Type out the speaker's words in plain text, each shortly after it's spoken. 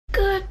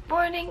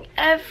morning,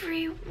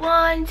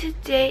 everyone.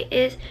 Today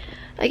is,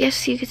 I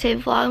guess you could say,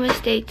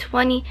 Vlogmas day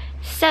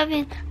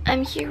 27.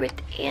 I'm here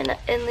with Anna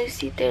and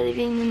Lucy. They're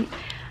leaving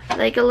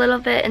like a little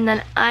bit, and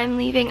then I'm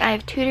leaving. I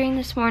have tutoring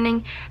this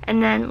morning,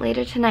 and then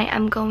later tonight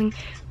I'm going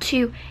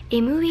to a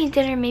movie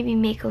dinner, maybe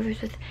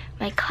makeovers with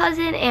my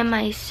cousin and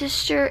my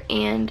sister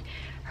and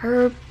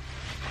her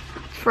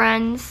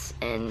friends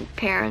and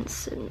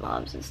parents and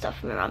moms and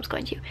stuff. My mom's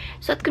going to.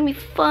 So that's gonna be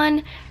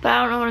fun, but I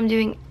don't know what I'm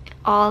doing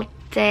all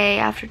day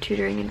after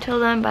tutoring until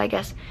then, but I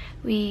guess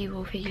we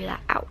will figure that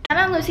out.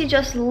 Anna and Lucy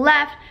just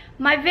left.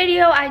 My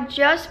video I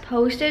just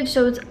posted,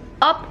 so it's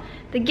up,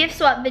 the gift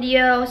swap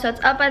video, so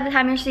it's up by the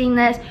time you're seeing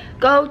this.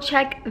 Go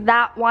check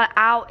that one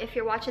out if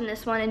you're watching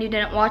this one and you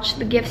didn't watch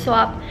the gift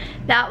swap.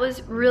 That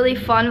was really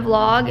fun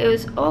vlog. It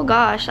was, oh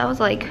gosh, that was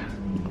like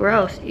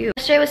gross. Ew.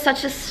 Yesterday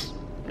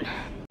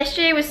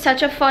was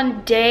such a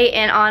fun day,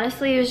 and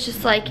honestly it was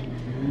just like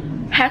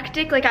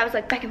hectic. Like I was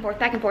like back and forth,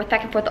 back and forth,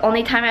 back and forth. The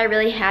only time I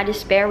really had to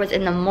spare was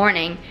in the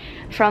morning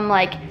from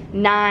like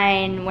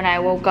 9 when I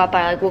woke up.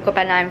 I like woke up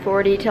at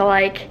 9:40 till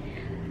like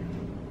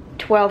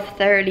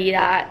 12:30.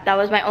 That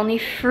was my only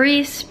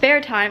free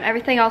spare time.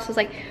 Everything else was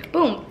like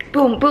boom,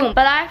 boom, boom.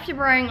 But I have to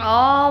bring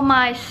all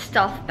my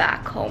stuff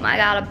back home. I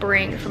gotta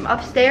bring from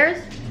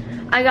upstairs.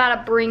 I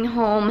gotta bring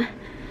home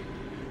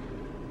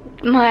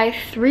my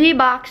 3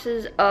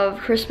 boxes of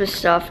Christmas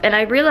stuff. And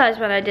I realized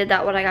when I did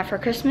that what I got for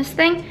Christmas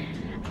thing,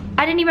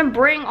 I didn't even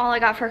bring all I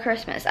got for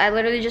Christmas. I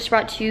literally just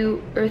brought 2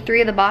 or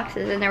 3 of the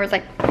boxes, and there was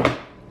like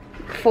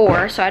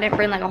 4, so I didn't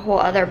bring like a whole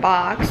other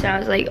box. And I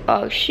was like,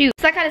 oh shoot.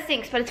 So that kind of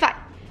stinks, but it's fine.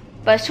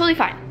 But it's totally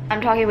fine.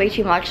 I'm talking way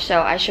too much,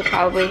 so I should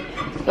probably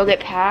go get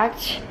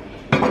packed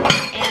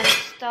and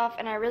stuff.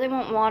 And I really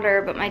want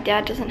water, but my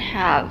dad doesn't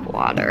have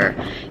water.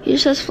 He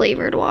just has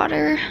flavored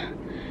water.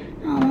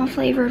 I don't want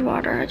flavored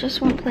water, I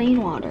just want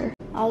plain water.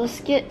 I'll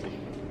just get,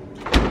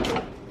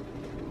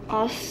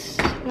 no,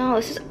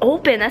 this is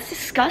open, that's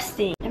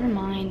disgusting. Never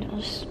mind, I'll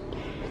just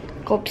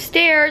go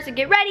upstairs and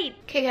get ready.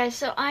 Okay guys,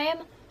 so I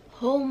am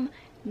home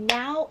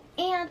now,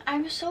 and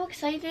I'm so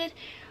excited.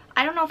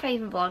 I don't know if I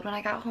even vlogged when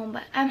I got home,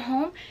 but I'm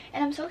home,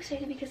 and I'm so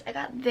excited because I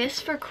got this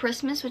for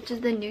Christmas, which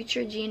is the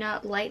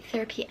Neutrogena Light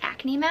Therapy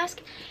Acne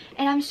Mask,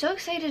 and I'm so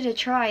excited to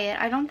try it.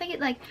 I don't think it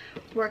like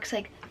works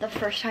like the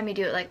first time you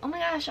do it, like, oh my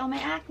gosh, all my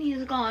acne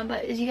is gone,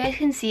 but as you guys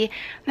can see,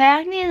 my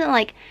acne isn't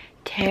like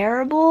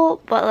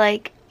terrible, but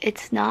like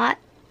it's not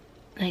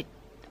like,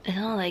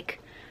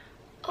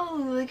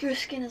 oh, like your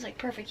skin is like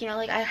perfect, you know,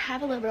 like I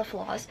have a little bit of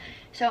flaws.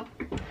 So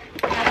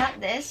I got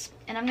this,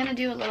 and I'm gonna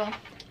do a little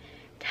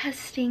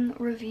testing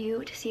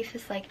review to see if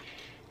this like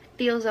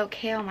feels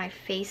okay on my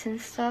face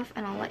and stuff,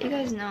 and I'll let you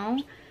guys know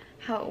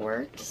how it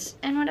works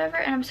and whatever.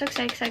 And I'm so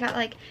excited because I got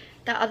like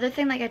the other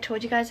thing, like I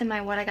told you guys in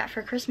my what I got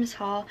for Christmas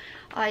haul.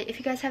 If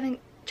you guys haven't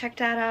checked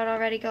that out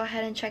already, go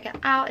ahead and check it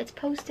out. It's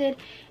posted,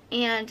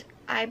 and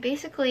I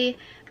basically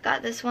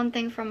got this one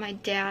thing from my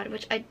dad,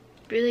 which I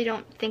really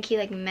don't think he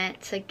like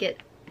meant to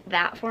get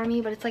that for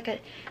me, but it's like a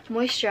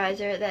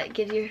moisturizer that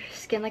gives your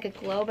skin like a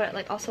glow, but it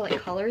like also like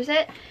colors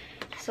it.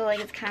 So like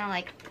it's kind of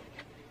like,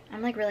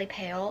 I'm like really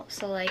pale,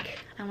 so like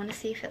I want to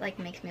see if it like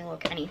makes me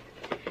look any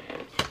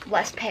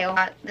less pale.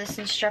 Got this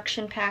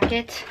instruction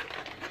packet.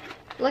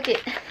 Look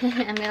it,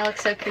 I'm gonna look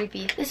so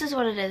creepy. This is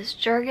what it is,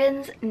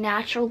 Jergens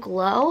Natural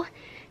Glow.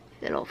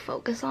 It'll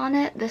focus on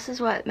it. This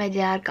is what my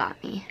dad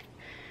got me.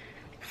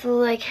 So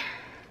like,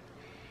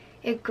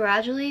 it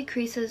gradually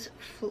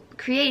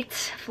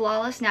creates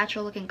flawless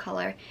natural looking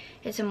color.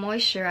 It's a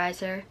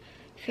moisturizer,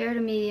 fair to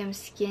medium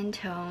skin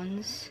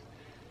tones,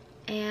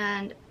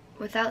 and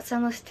without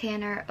sunless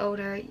tan or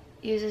odor.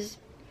 Uses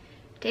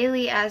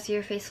daily as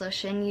your face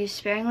lotion. Use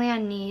sparingly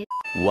on needs.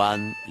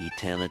 1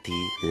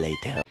 eternity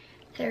later.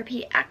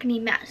 Therapy Acne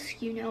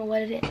Mask, you know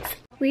what it is.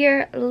 We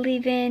are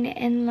leaving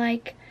in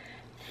like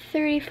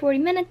 30-40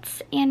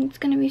 minutes, and it's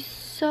gonna be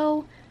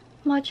so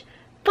much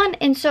fun.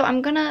 And so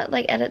I'm gonna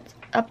like edit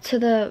up to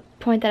the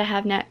point that I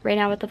have right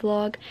now with the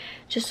vlog,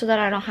 just so that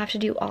I don't have to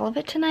do all of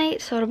it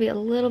tonight, so it'll be a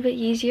little bit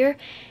easier.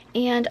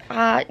 And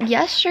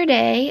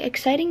yesterday,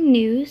 exciting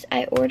news,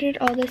 I ordered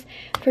all this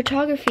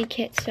photography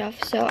kit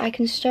stuff so I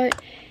can start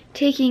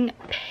taking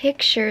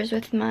pictures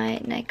with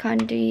my Nikon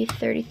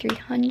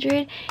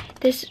D3300.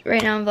 This,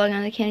 right now I'm vlogging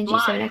on the Canon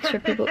G7X for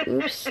people.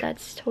 Oops,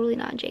 that's totally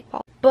not Jake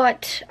Paul.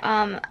 But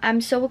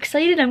I'm so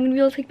excited, I'm gonna be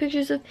able to take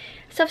pictures of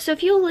stuff. So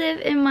if you live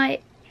in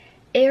my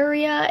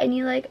area and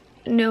you like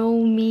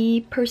know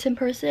me person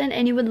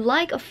and you would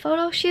like a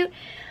photo shoot,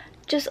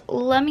 just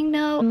let me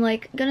know. I'm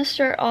like gonna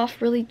start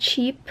off really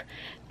cheap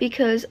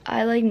because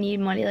I like need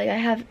money. Like I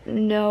have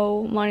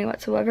no money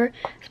whatsoever,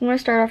 so I'm gonna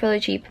start off really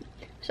cheap.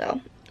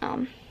 So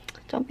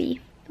don't be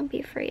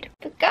afraid.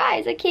 But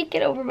guys, I can't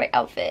get over my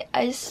outfit.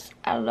 I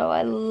don't know,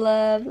 I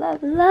love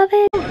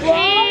it.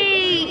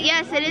 Hey,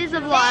 yes, it is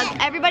a vlog.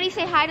 Everybody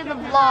say hi to the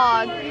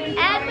vlog.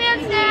 Add me on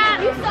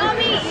Snap. You saw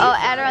me. Oh,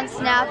 add her on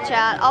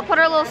Snapchat. I'll put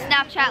her little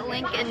Snapchat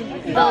link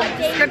in the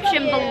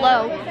description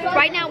below.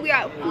 Right now we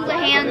are at Hula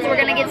Hands. We're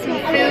gonna get some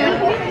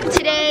food.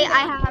 Today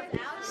I have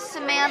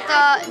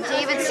Samantha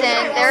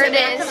Davidson. There it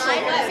is.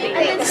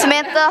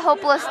 Samantha Lisa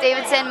Hopeless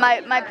Davidson,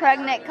 my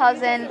pregnant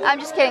cousin. I'm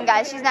just kidding,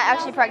 guys. She's not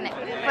actually pregnant.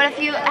 But if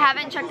you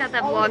haven't checked out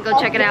that vlog, go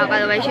check it out.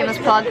 By the way, shameless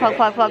plug.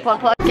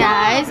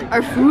 Guys,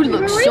 our food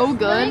looks so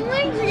good.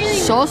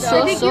 So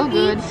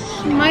good.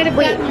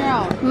 Wait,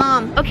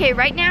 Mom. Okay,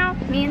 right now,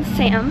 me and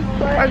Sam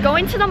are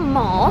going to the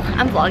mall.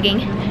 I'm vlogging.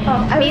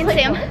 Me and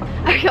Sam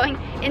are going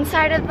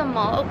inside of the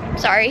mall. Oh,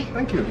 sorry.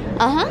 Thank you.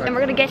 And we're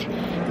gonna get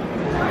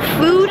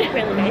food.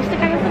 Really nice. The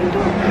guy opened the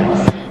door.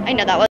 I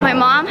know that was. My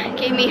mom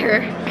gave me her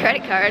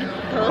credit card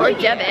or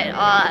debit.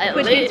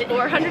 Which means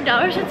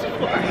 $400 in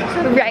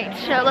Sephora. Right.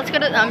 So let's go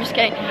to. I'm just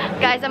kidding,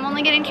 guys. I'm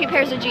only getting 2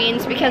 pairs of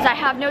jeans because I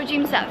have no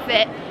jeans that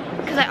fit.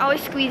 Because I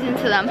always squeeze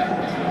into them.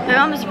 My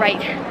mom is right.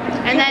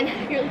 And then,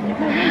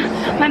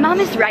 my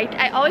mom is right.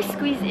 I always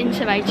squeeze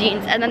into my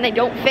jeans and then they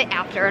don't fit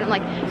after. And I'm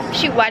like,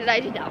 shoot, why did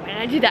I do that? Why did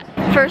I do that?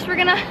 First, we're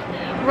gonna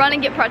run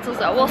and get pretzels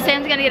though. Well,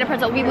 Sam's gonna get a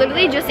pretzel. We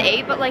literally just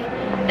ate, but like,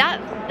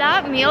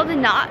 that meal did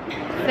not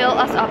fill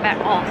us up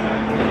at all.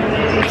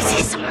 I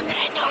see someone that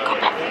I know. Go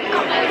back.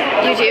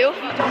 You do?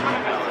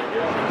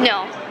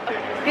 No.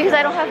 Because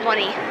I don't have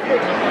money.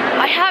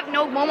 I have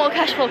no Momo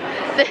cash flow.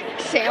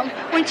 Sam,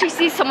 when she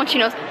sees someone she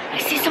knows, I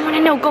see someone I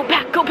know, go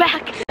back. I'm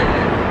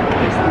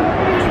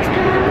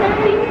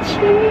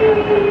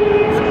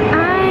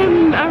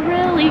a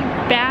really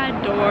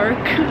bad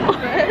dork.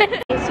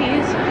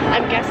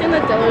 I'm guessing the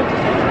Dillard's.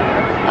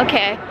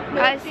 Okay,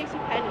 guys.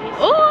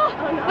 Oh,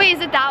 wait,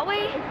 is it that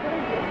way?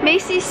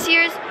 Macy's,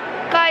 Sears.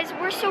 Guys,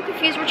 we're so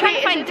confused. We're trying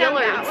to find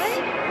Dillard's.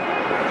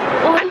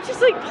 Well, I'm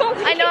just like,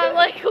 I know, I'm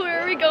like,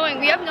 where are we going?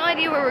 We have no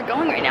idea where we're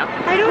going right now.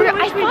 I don't know.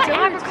 I thought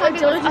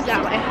Abercrombie was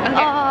that way. Okay.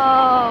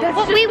 Oh,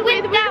 well, we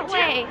went that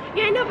way.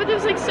 Yeah, I know, but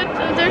there's like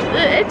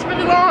it's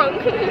really long.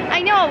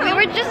 I know, we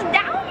were just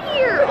down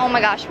here. Oh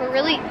my gosh, we're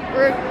really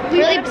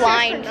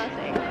blind.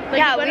 Like,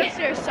 yeah, we went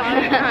upstairs,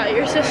 saw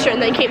your sister,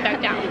 and then came back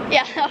down.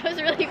 Yeah, that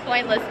was really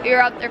pointless. We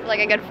were up there for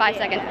like a good 5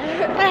 seconds.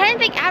 But I didn't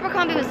think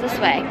Abercrombie was this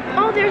way.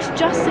 Oh, there's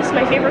Justice,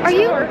 my favorite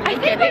store. I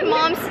think my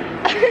mom's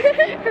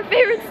her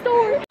favorite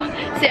store.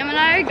 Sam and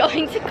I are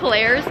going to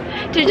Claire's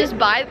to just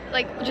buy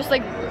like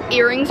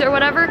earrings or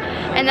whatever,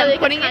 and then like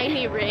putting a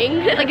tiny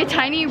ring, like a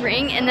tiny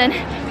ring, and then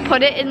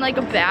put it in like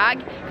a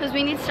bag because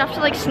we need stuff to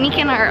like sneak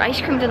in our ice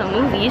cream to the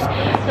movies.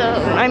 So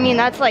I mean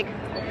that's like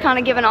kind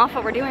of giving off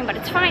what we're doing, but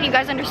it's fine. You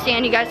guys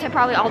understand. You guys have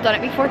probably all done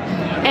it before,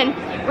 and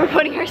we're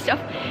putting our stuff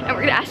and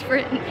we're gonna ask for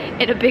it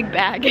in a big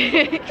bag.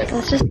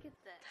 Let's just get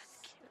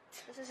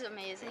this. This is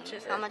amazing.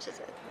 How much is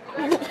it?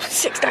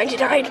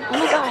 $6.99. Oh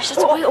my gosh,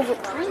 that's way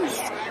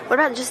overpriced. What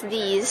about just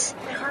these?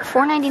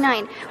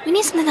 $4.99. We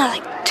need something that's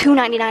like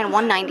 $2.99,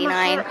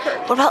 $1.99.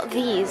 What about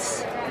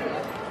these?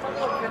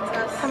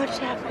 How much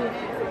do you have?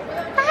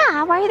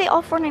 Ah, why are they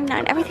all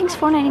 $4.99? Everything's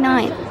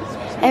 $4.99.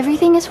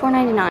 Everything is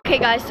 $4.99. Okay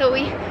guys, so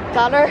we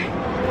got our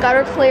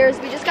Claire's.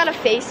 We just got a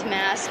face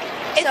mask.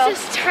 It's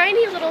this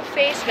tiny little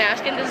face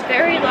mask in this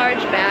very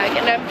large bag,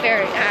 and I'm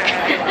very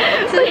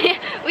so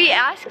we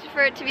asked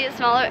for it to be a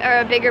smaller or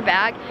a bigger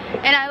bag,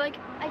 and I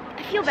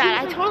feel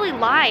bad. I totally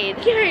lied.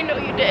 Yeah, I know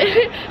you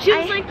did. She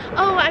was like,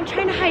 oh, I'm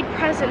trying to hide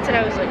presents, and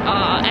I was like,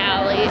 oh,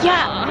 Allie.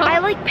 Yeah, I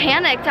like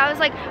panicked. I was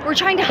like, we're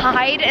trying to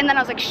hide, and then I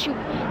was like, shoot,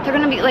 they're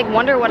gonna be like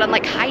wonder what I'm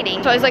like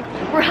hiding. So I was like,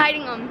 we're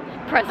hiding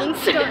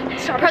presents.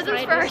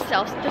 Presents for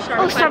ourselves.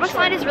 Starbucks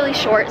line is really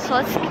short, so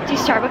let's do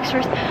Starbucks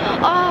first.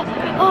 Oh,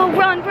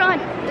 run.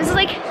 This is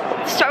like,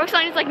 Starbucks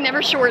line is like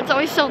never short, it's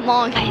always so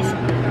long. Guys,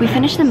 we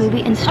finished the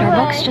movie and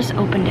Starbucks just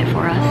opened it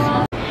for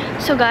us.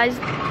 So guys,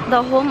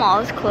 the whole mall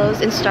is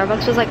closed and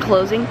Starbucks was like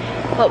closing,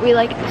 but we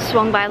like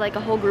swung by like a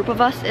whole group of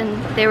us and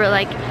they were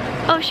like,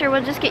 oh sure,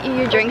 we'll just get you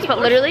your drinks, but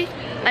literally,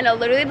 I know,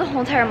 literally the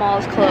whole entire mall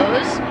is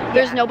closed.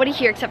 There's nobody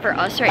here except for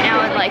us right now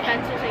and like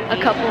a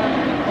couple,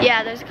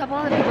 yeah, there's a couple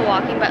other people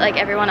walking, but like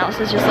everyone else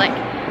is just like,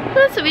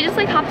 oh, so we just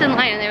like hopped in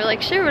line and they were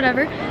like, sure,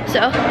 whatever. So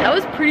that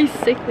was pretty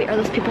sick. Wait, are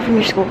those people from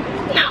your school?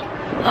 No.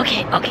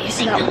 Okay,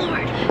 thank the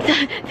Lord.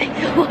 Thank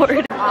the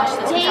Lord.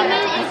 Damon is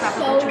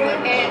so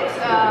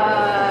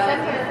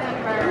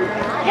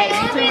Hey,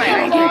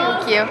 thank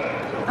you.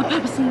 A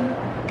Pepsi.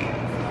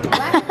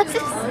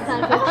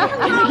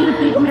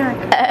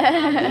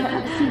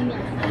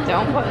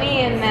 Don't put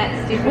me in that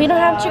stupid. We don't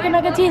have chicken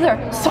nuggets either.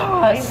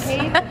 Sauce.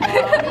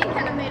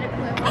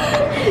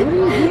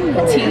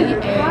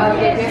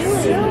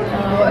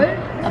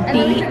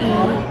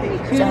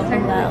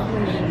 T-A-C-O-B-E-double-L.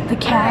 The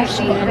cashier's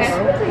name is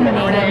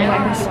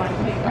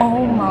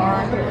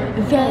Omar.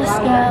 They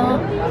spell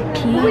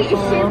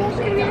people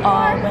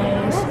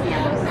always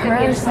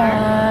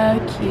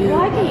persecute me,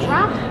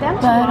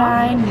 but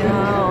I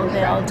know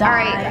they'll die.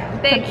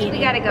 Alright, thanks, we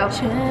gotta go.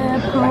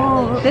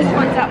 This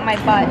one's up my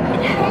butt.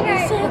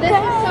 This is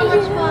so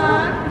much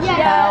fun.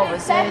 How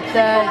was it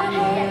that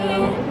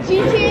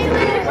you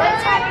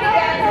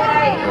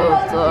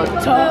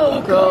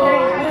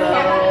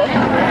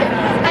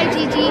Hi,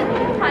 Gigi.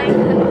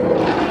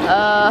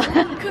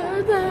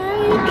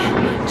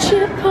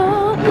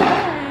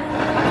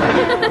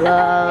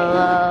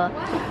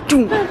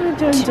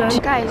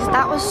 Guys,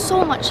 that was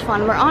so much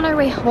fun. We're on our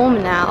way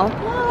home now.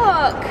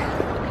 Look!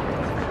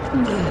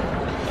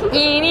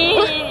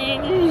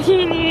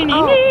 Can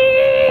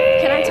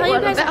I tell you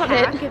guys a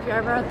hack if you're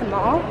ever at the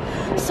mall?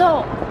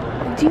 So,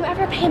 do you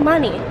ever pay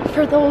money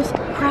for those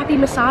crappy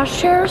massage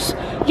chairs?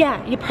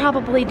 Yeah, you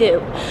probably do.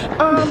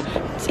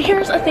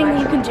 Here's a thing that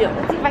you can do.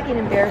 Let's see if I can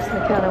embarrass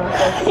Nikita with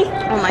this.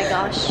 Oh my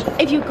gosh.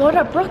 If you go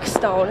to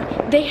Brookstone,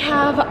 they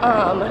have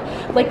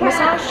like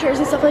massage chairs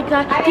and stuff like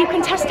that that you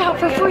can test out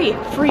for free.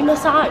 Free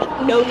massage,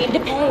 no need to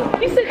pay.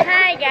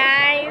 Hi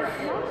guys.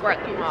 We're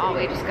at the mall.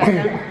 We just got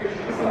done.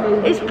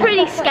 It's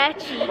pretty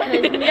sketchy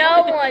because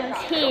no one's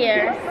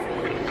here.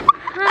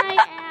 Hi,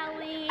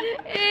 Allie.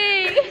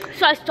 Hey.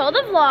 So I stole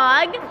the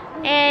vlog,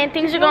 and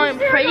things are going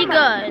pretty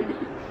good.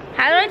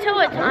 How do I tell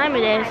what time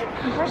it is?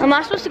 Am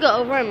I supposed to go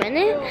over a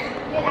minute?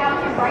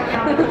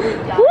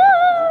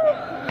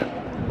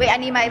 Woo! Wait, I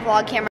need my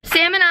vlog camera.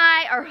 Sam and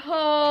I are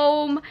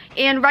home,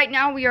 and right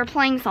now we are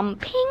playing some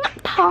ping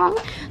pong.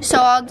 So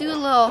I'll do a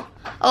little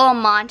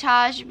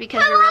montage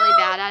because we're really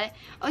bad at it.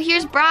 Oh,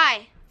 here's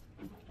Bri.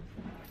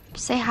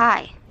 Say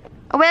hi.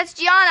 Oh wait, that's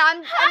Gianna.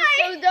 I'm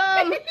so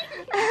dumb.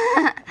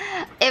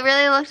 It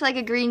really looks like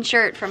a green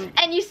shirt from.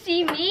 And you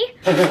see me?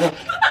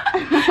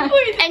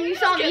 And you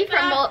saw me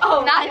from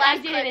not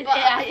last clip, but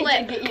last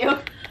clip. Get you.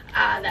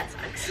 That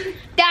sucks.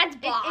 That's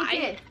It Bri.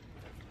 did.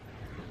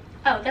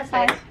 Oh, that's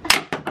nice.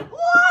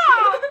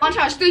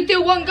 Montage, 3,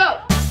 2, 1, go.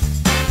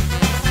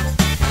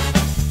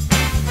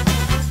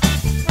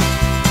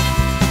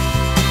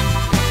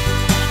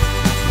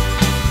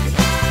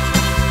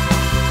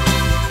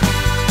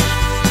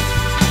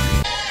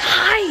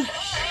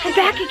 I'm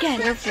back again.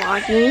 We're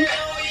vlogging.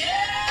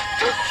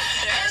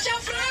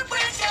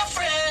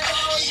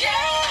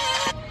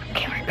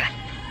 Okay, we're good.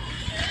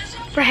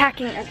 We're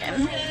hacking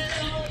again.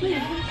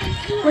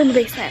 We're in the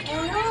basement.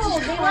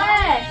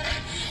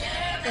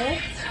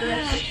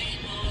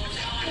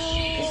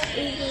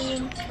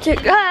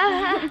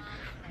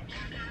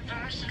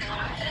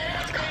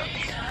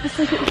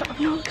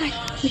 No, guys,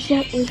 we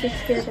should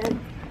scare them.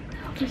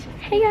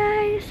 Hey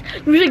guys.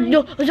 We're like,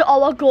 no,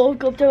 I'll go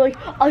up there, like,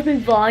 I've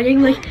been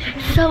vlogging, like,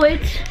 so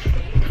it's.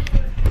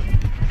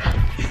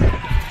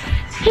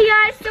 Hey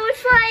guys, so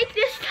it's like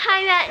this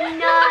time at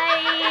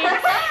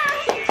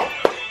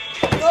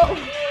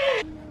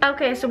night.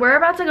 Okay, so we're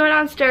about to go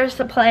downstairs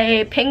to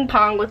play ping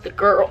pong with the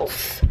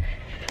girls.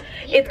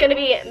 It's gonna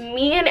be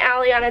me and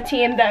Allie on a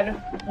team, then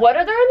what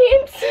are their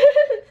names?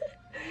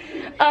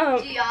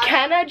 Gianna.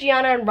 Kenna,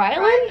 Gianna, and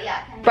Rylan?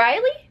 Yeah.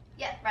 Riley?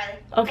 Yeah, Riley.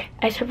 Okay,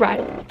 I said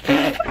Riley.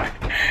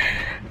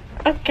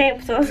 Okay,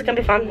 so this is gonna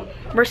be fun.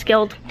 We're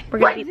skilled. We're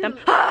gonna beat them.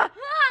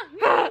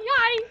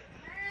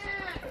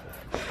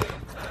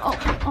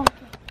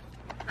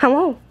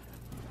 Hello.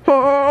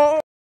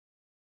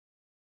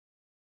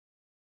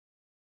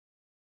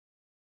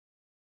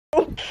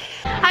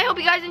 I hope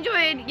you guys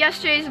enjoyed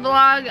yesterday's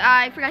vlog.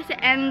 I forgot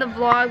to end the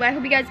vlog, but I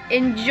hope you guys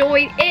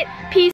enjoyed it. Peace.